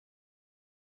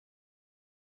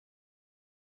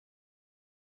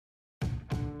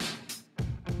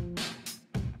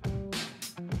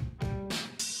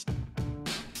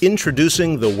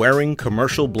Introducing the Waring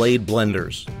Commercial Blade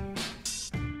Blenders.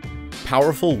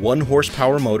 Powerful 1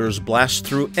 horsepower motors blast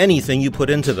through anything you put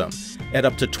into them at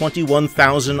up to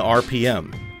 21,000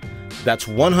 RPM. That's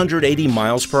 180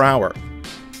 miles per hour.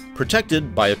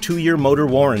 Protected by a 2-year motor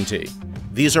warranty,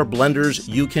 these are blenders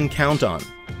you can count on.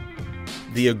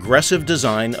 The aggressive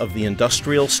design of the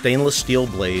industrial stainless steel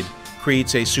blade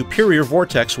creates a superior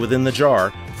vortex within the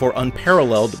jar for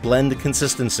unparalleled blend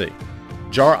consistency.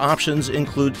 Jar options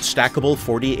include stackable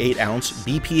 48-ounce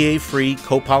BPA-free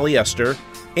copolyester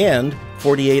and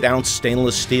 48-ounce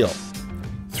stainless steel.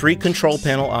 3 control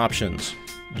panel options,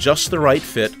 just the right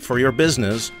fit for your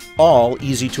business, all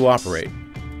easy to operate.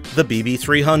 The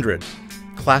BB300,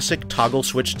 classic toggle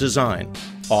switch design,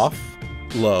 off,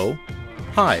 low,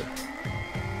 high.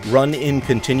 Run in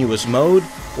continuous mode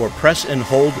or press and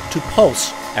hold to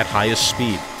pulse at highest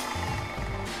speed.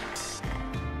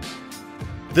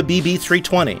 The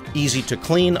BB320, easy to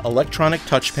clean electronic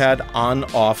touchpad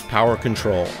on-off power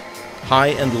control, high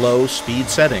and low speed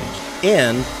settings,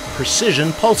 and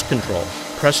precision pulse control.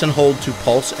 Press and hold to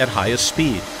pulse at highest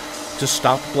speed. To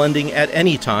stop blending at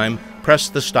any time, press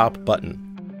the stop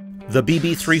button. The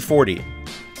BB340,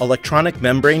 electronic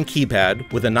membrane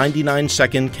keypad with a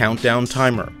 99-second countdown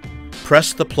timer.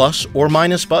 Press the plus or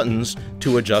minus buttons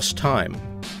to adjust time.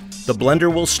 The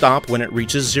blender will stop when it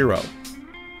reaches 0.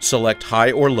 Select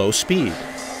high or low speed.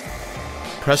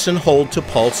 Press and hold to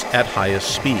pulse at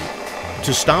highest speed.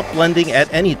 To stop blending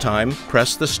at any time,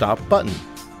 press the stop button.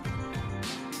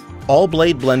 All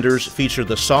blade blenders feature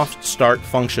the soft start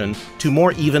function to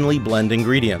more evenly blend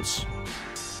ingredients.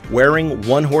 Waring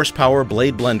 1 horsepower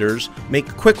blade blenders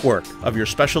make quick work of your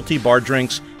specialty bar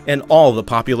drinks and all the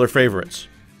popular favorites.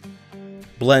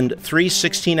 Blend 3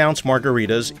 16-ounce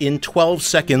margaritas in 12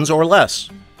 seconds or less.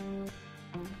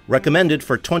 Recommended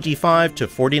for 25 to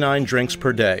 49 drinks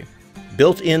per day.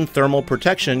 Built-in thermal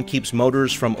protection keeps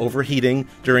motors from overheating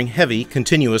during heavy,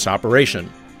 continuous operation.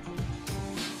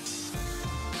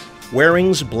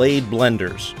 Waring's Blade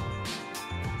Blenders.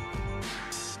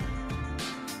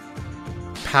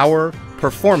 Power,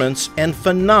 performance, and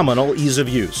phenomenal ease of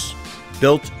use.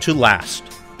 Built to last.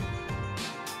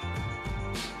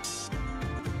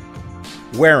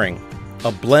 Waring,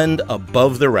 a blend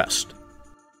above the rest.